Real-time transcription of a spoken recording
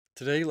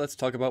Today, let's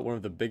talk about one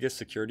of the biggest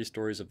security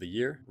stories of the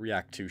year,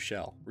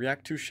 React2Shell.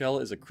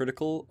 React2Shell is a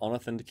critical,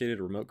 unauthenticated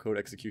remote code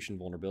execution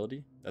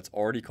vulnerability that's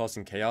already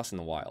causing chaos in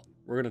the wild.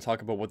 We're going to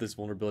talk about what this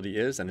vulnerability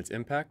is and its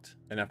impact,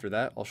 and after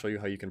that, I'll show you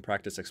how you can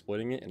practice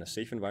exploiting it in a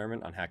safe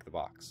environment on Hack the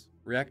Box.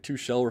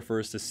 React2Shell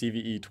refers to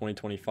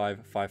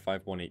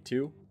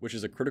CVE-2025-55182, which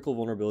is a critical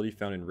vulnerability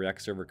found in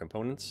React server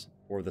components,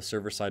 or the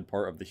server-side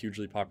part of the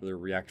hugely popular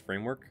React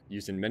framework,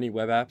 used in many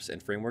web apps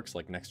and frameworks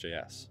like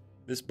Next.js.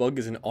 This bug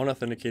is an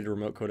unauthenticated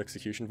remote code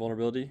execution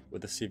vulnerability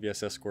with a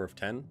CVSS score of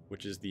 10,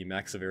 which is the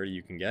max severity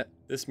you can get.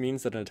 This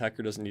means that an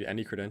attacker doesn't need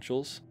any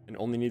credentials and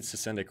only needs to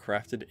send a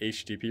crafted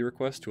HTTP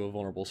request to a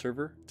vulnerable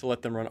server to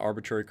let them run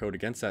arbitrary code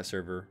against that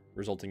server,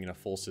 resulting in a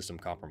full system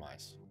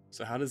compromise.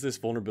 So how does this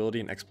vulnerability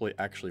and exploit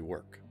actually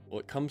work? Well,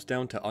 it comes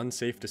down to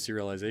unsafe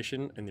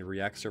deserialization in the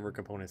React server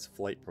component's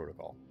flight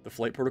protocol. The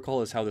flight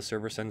protocol is how the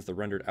server sends the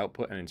rendered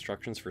output and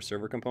instructions for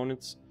server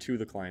components to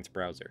the client's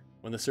browser.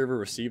 When the server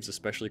receives a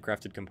specially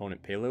crafted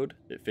component payload,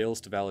 it fails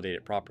to validate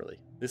it properly.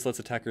 This lets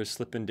attackers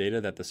slip in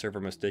data that the server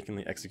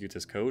mistakenly executes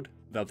as code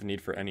without the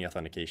need for any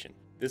authentication.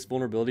 This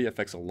vulnerability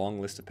affects a long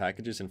list of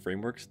packages and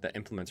frameworks that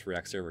implements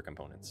React server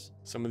components.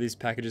 Some of these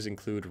packages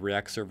include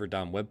React Server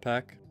DOM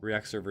Webpack,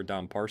 React Server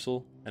DOM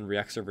Parcel, and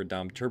React Server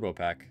DOM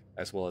TurboPack,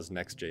 as well as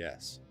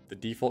Next.js. The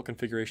default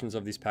configurations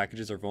of these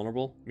packages are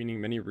vulnerable, meaning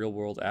many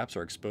real-world apps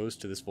are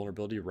exposed to this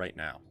vulnerability right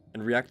now.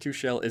 And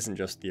React2Shell isn't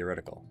just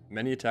theoretical.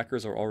 Many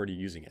attackers are already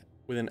using it.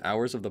 Within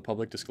hours of the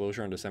public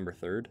disclosure on December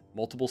 3rd,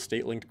 multiple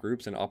state-linked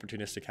groups and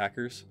opportunistic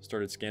hackers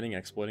started scanning and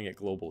exploiting it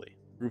globally.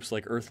 Groups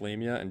like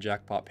Earthlamia and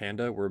Jackpot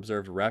Panda were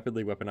observed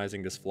rapidly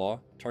weaponizing this flaw,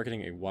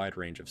 targeting a wide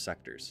range of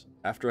sectors.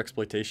 After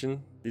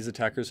exploitation, these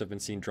attackers have been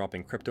seen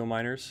dropping crypto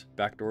miners,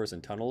 backdoors,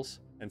 and tunnels,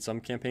 and some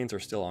campaigns are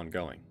still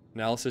ongoing.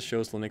 Analysis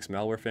shows Linux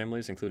malware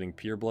families including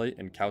Peerblight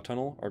and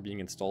Cowtunnel are being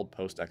installed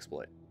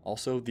post-exploit.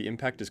 Also, the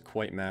impact is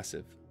quite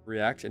massive.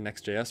 React and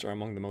Next.js are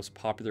among the most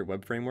popular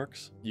web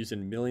frameworks, used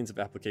in millions of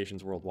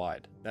applications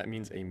worldwide. That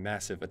means a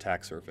massive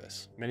attack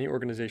surface. Many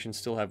organizations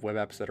still have web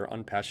apps that are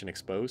unpatched and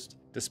exposed,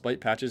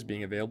 despite patches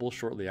being available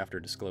shortly after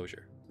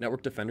disclosure.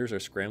 Network defenders are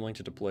scrambling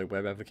to deploy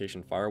web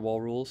application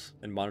firewall rules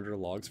and monitor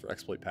logs for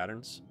exploit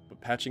patterns,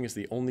 but patching is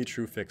the only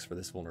true fix for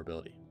this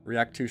vulnerability.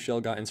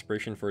 React2Shell got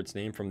inspiration for its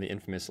name from the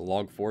infamous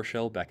Log4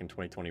 shell back in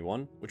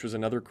 2021, which was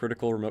another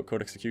critical remote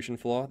code execution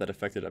flaw that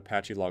affected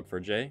Apache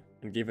Log4j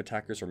and gave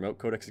attackers remote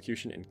code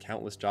execution in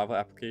countless Java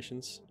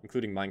applications,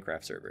 including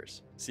Minecraft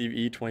servers.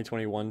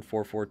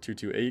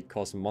 CVE-2025-55182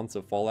 caused months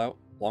of fallout,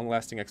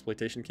 long-lasting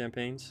exploitation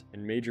campaigns,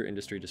 and major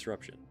industry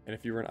disruption. And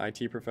if you were an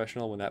IT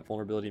professional when that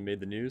vulnerability made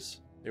the news,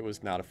 it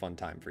was not a fun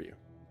time for you.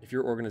 If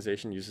your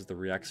organization uses the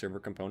React server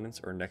components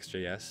or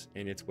Next.js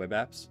in its web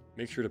apps,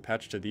 make sure to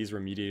patch to these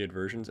remediated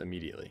versions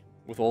immediately.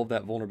 With all of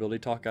that vulnerability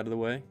talk out of the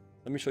way,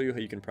 let me show you how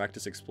you can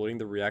practice exploiting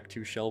the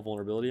React2Shell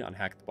vulnerability on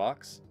Hack the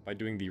Box by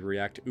doing the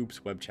React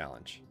Oops web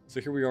challenge.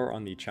 So here we are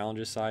on the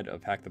challenges side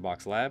of Hack the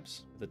Box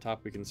Labs. At the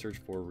top we can search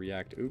for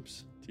React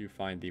Oops to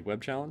find the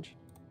web challenge.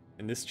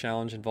 And this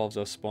challenge involves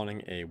us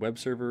spawning a web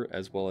server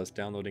as well as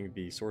downloading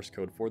the source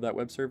code for that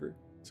web server,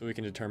 so we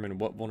can determine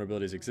what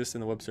vulnerabilities exist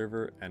in the web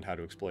server and how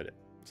to exploit it.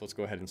 So let's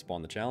go ahead and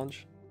spawn the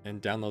challenge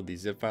and download the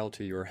zip file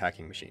to your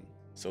hacking machine.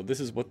 So this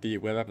is what the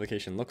web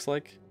application looks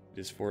like. It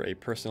is for a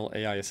personal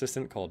AI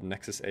assistant called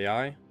Nexus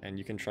AI, and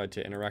you can try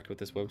to interact with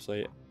this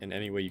website in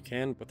any way you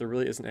can, but there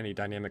really isn't any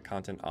dynamic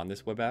content on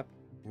this web app.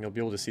 And you'll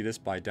be able to see this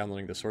by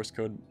downloading the source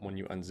code when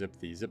you unzip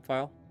the zip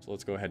file. So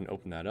let's go ahead and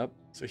open that up.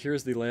 So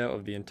here's the layout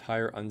of the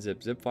entire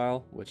unzipped zip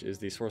file, which is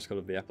the source code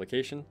of the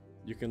application.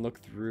 You can look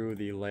through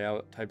the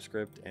layout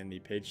TypeScript and the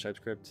page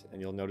TypeScript,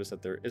 and you'll notice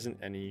that there isn't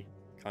any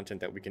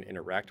content that we can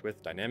interact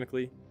with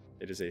dynamically.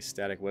 It is a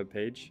static web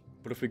page.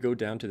 But if we go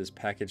down to this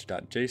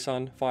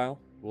package.json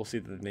file, we'll see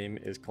that the name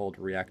is called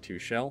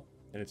React2Shell,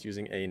 and it's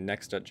using a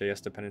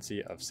next.js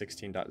dependency of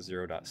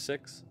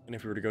 16.0.6. And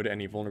if we were to go to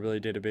any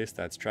vulnerability database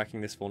that's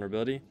tracking this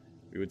vulnerability,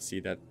 we would see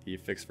that the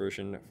fixed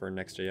version for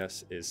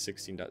Next.js is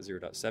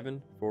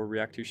 16.0.7 for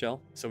React2Shell,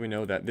 so we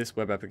know that this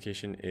web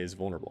application is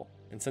vulnerable.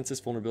 And since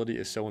this vulnerability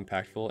is so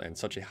impactful and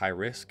such a high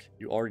risk,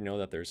 you already know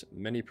that there's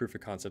many proof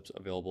of concepts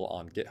available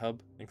on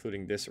GitHub,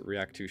 including this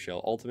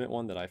React2Shell Ultimate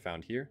one that I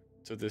found here.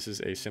 So this is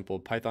a simple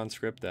Python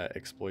script that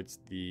exploits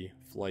the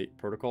flight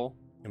protocol,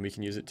 and we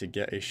can use it to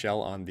get a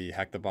shell on the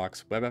Hack the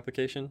Box web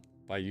application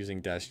by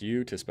using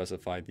 -u to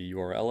specify the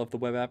URL of the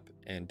web app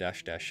and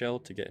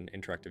 --shell to get an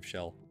interactive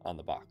shell on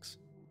the box.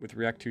 With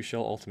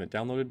React2Shell Ultimate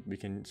downloaded, we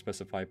can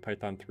specify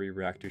python3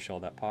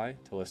 react2shell.py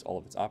to list all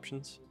of its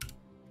options.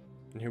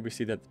 And here we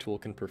see that the tool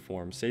can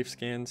perform safe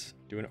scans,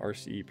 do an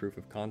RCE proof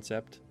of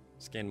concept,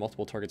 scan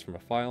multiple targets from a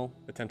file,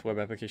 attempt web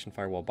application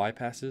firewall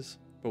bypasses.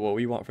 But what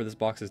we want for this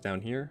box is down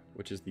here,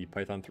 which is the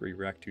python3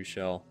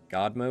 react2shell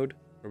God mode,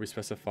 where we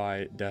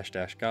specify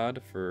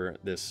 --God for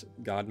this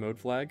God mode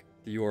flag,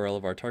 the URL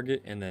of our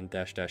target, and then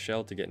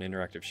 --shell to get an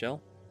interactive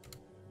shell.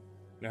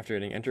 And after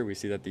hitting enter, we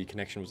see that the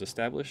connection was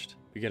established.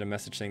 We get a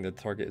message saying that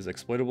the target is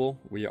exploitable.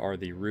 We are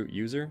the root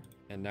user,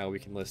 and now we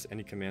can list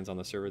any commands on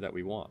the server that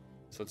we want.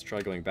 So let's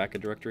try going back a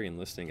directory and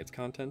listing its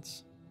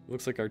contents. It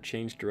looks like our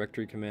change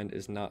directory command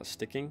is not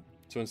sticking.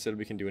 So instead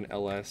we can do an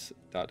ls ..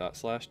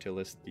 to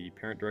list the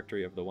parent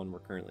directory of the one we're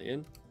currently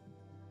in.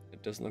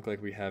 It doesn't look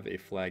like we have a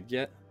flag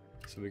yet.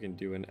 So we can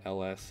do an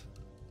ls ..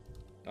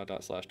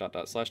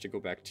 to go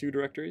back 2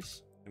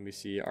 directories. And we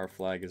see our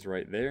flag is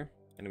right there.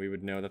 And we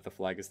would know that the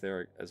flag is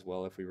there as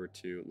well if we were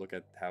to look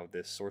at how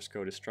this source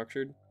code is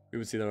structured. We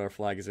would see that our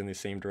flag is in the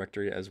same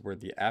directory as where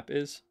the app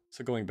is.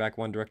 So going back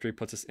 1 directory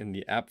puts us in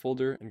the app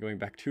folder, and going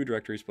back 2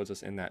 directories puts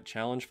us in that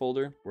challenge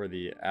folder where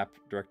the app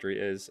directory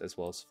is, as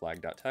well as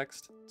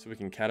flag.txt. So we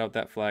can cat out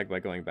that flag by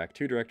going back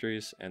 2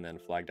 directories and then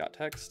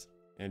flag.txt,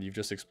 and you've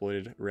just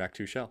exploited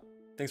React2Shell.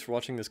 Thanks for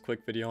watching this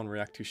quick video on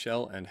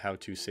React2Shell and how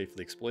to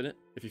safely exploit it.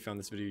 If you found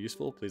this video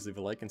useful, please leave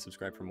a like and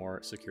subscribe for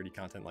more security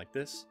content like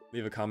this.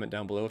 Leave a comment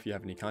down below if you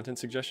have any content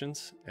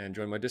suggestions, and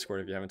join my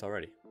Discord if you haven't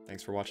already.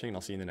 Thanks for watching, and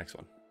I'll see you in the next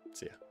one.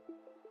 See ya.